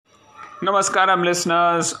Namaskaram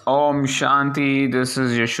listeners, Om Shanti, this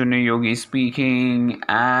is Yashuni Yogi speaking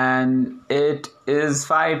and it is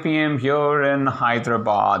 5 p.m. here in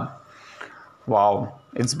Hyderabad. Wow,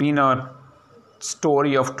 it's been a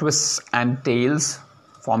story of twists and tales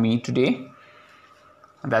for me today.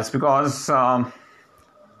 That's because I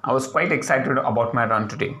was quite excited about my run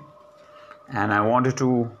today and I wanted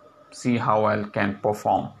to see how I can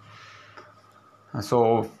perform.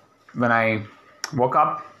 So when I woke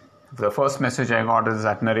up, the first message I got is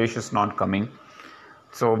that Naresh is not coming.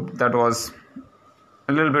 So that was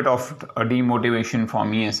a little bit of a demotivation for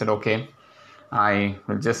me. I said, okay, I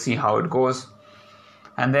will just see how it goes.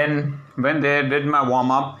 And then went there, did my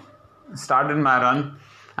warm-up, started my run,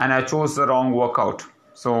 and I chose the wrong workout.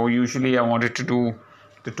 So usually I wanted to do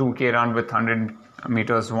the 2K run with 100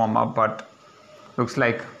 meters warm-up, but looks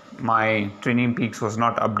like my Training Peaks was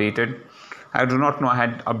not updated. I do not know, I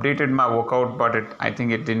had updated my workout, but I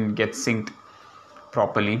think it didn't get synced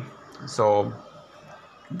properly. So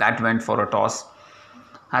that went for a toss.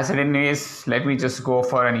 I said, anyways, let me just go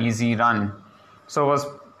for an easy run. So I was,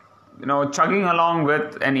 chugging along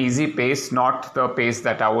with an easy pace, not the pace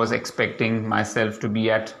that I was expecting myself to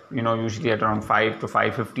be at. Usually at around 5 to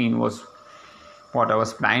 5:15 was what I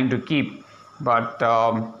was planning to keep. But,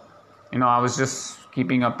 I was just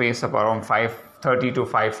keeping a pace of around 5:30 to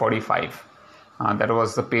 5:45. That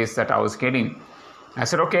was the pace that I was getting. I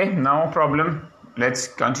said, okay, no problem. Let's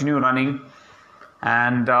continue running.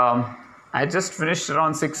 And I just finished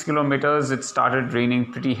around 6 kilometers. It started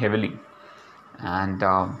raining pretty heavily. And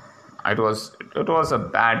it was a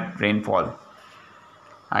bad rainfall.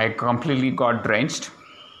 I completely got drenched.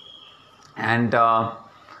 And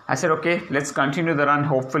I said, okay, let's continue the run.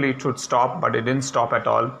 Hopefully it should stop, but it didn't stop at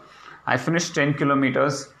all. I finished 10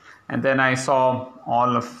 kilometers. And then I saw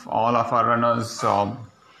all of our runners,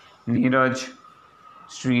 Neeraj,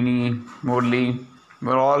 Srini, Murli,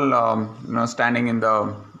 were all standing in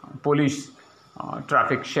the police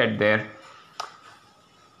traffic shed there.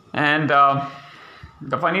 And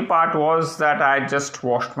the funny part was that I just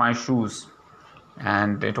washed my shoes,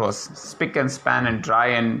 and it was spick and span and dry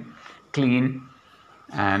and clean.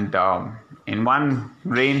 And in one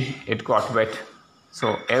rain, it got wet,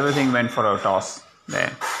 so everything went for a toss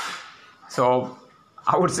there. So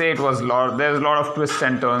I would say there's a lot of twists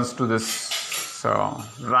and turns to this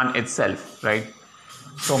run itself, right?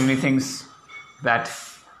 So many things that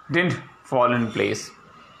didn't fall in place.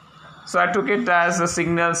 So I took it as a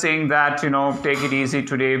signal saying that, take it easy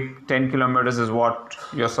today. 10 kilometers is what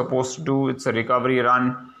you're supposed to do. It's a recovery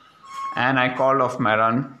run. And I called off my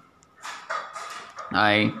run.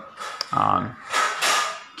 I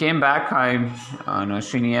came back.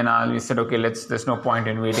 Srini and I, we said, okay, there's no point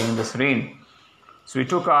in waiting in this rain. So I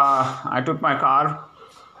took my car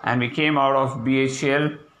and we came out of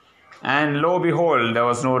BHL, and lo and behold, there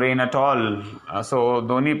was no rain at all. So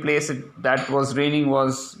the only place that was raining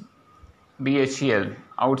was BHL.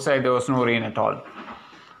 Outside there was no rain at all.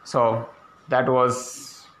 So that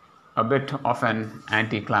was a bit of an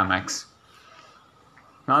anticlimax.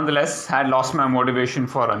 Nonetheless, I had lost my motivation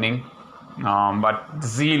for running. But the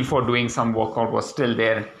zeal for doing some workout was still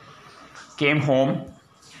there. Came home,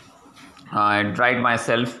 I dried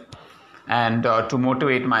myself, and to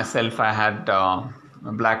motivate myself, I had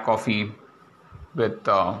black coffee with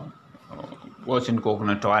virgin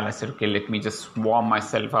coconut oil. I said, okay, let me just warm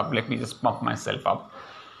myself up, let me just pump myself up.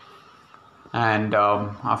 And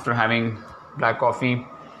after having black coffee,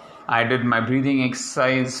 I did my breathing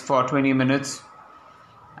exercise for 20 minutes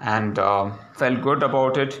and felt good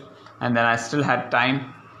about it. And then I still had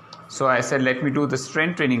time, so I said, let me do the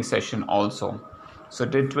strength training session also. So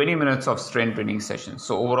did 20 minutes of strength training session.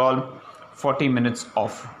 So overall 40 minutes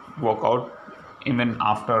of workout even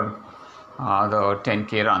after the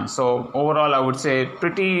 10K run. So overall I would say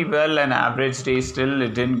pretty well an average day still.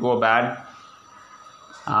 It didn't go bad.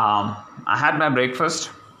 I had my breakfast,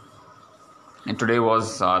 and today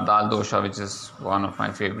was dal dosha, which is one of my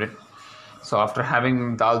favorite. So after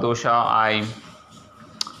having dal dosha, I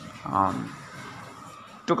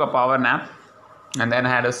took a power nap, and then I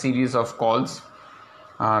had a series of calls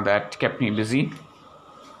that kept me busy.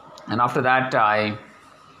 And after that, I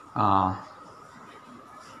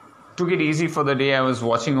took it easy for the day. I was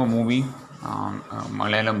watching a movie, a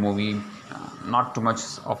Malayalam movie, not too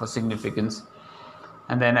much of a significance.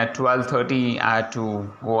 And then at 12:30, I had to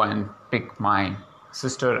go and pick my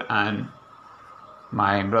sister and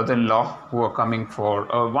my brother-in-law, who were coming for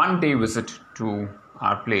a one-day visit to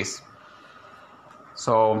our place.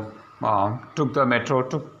 So took the metro,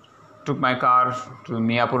 took my car to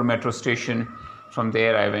Miapur metro station. From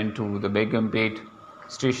there I went to the Begumpet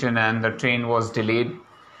station, and the train was delayed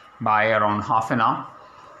by around half an hour.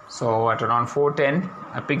 So at around 4:10,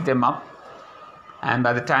 I picked them up. And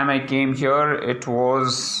by the time I came here, it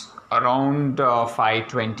was around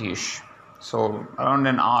 5:20ish. So around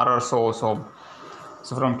an hour or so. So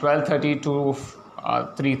from 12:30 to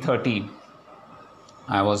 3:30,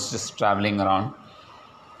 I was just traveling around.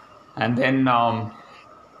 And then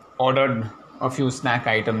ordered a few snack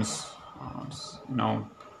items,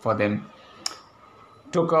 for them.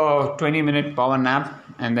 Took a 20-minute power nap,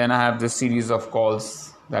 and then I have this series of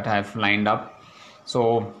calls that I have lined up.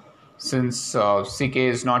 So since CK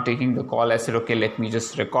is not taking the call, I said, okay, let me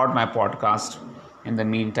just record my podcast in the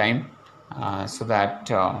meantime, so that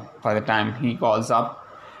by the time he calls up,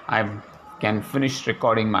 I can finish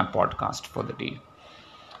recording my podcast for the day.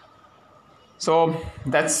 So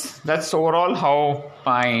that's overall how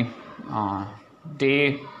my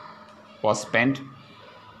day was spent.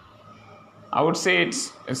 I would say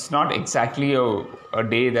it's not exactly a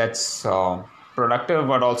day that's productive,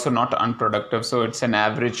 but also not unproductive. So it's an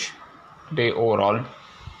average day overall.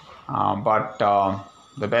 But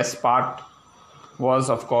the best part was,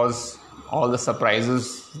 of course, all the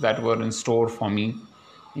surprises that were in store for me,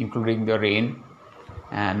 including the rain,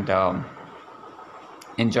 and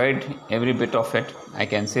enjoyed every bit of it. I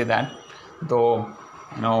can say that, though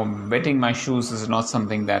wetting my shoes is not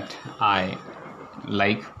something that I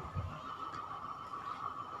like.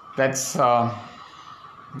 That's there.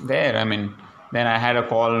 Then I had a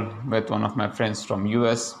call with one of my friends from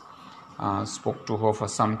US. Spoke to her for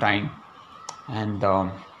some time, and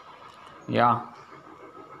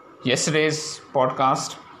yesterday's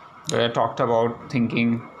podcast where I talked about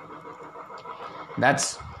thinking,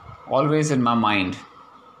 that's always in my mind,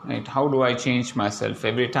 right? How do I change myself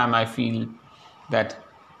every time I feel that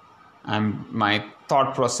my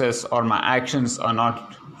thought process or my actions are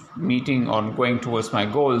not meeting or going towards my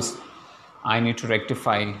goals? I need to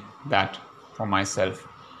rectify that for myself.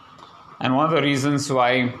 And one of the reasons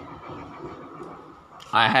why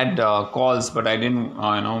I had calls, but I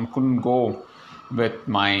couldn't go with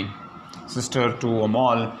my sister to a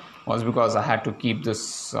mall, was because I had to keep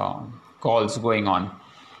this calls going on.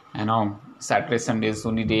 Saturday, Sunday is the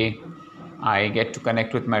only day I get to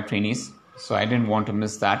connect with my trainees, so I didn't want to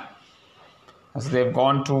miss that. So they've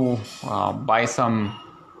gone to buy some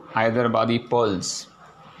Hyderabadi pearls,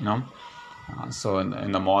 so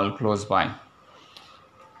in the mall close by.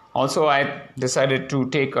 Also, I decided to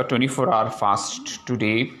take a 24-hour fast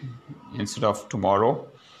today instead of tomorrow.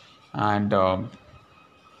 And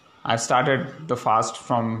I started the fast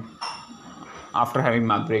from after having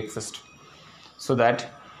my breakfast, so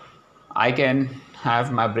that I can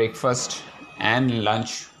have my breakfast and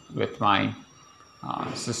lunch with my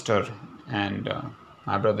sister and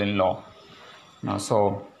my brother-in-law.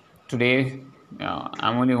 So today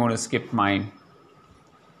I'm only going to skip my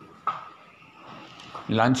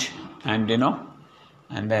lunch and dinner,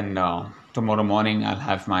 and then tomorrow morning I'll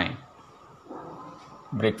have my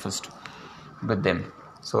breakfast with them.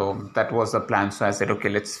 So that was the plan. So I said, okay,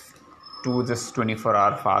 let's do this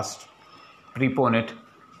 24-hour fast, prepone it.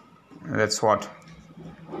 That's what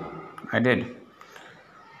I did.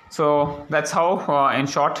 So that's how, in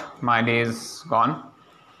short, my day is gone.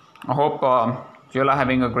 I hope you're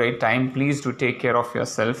having a great time. Please do take care of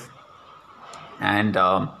yourself and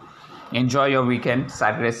enjoy your weekend,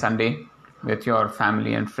 Saturday, Sunday, with your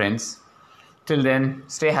family and friends. Till then,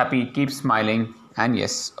 stay happy, keep smiling, and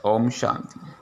yes, Om Shanti.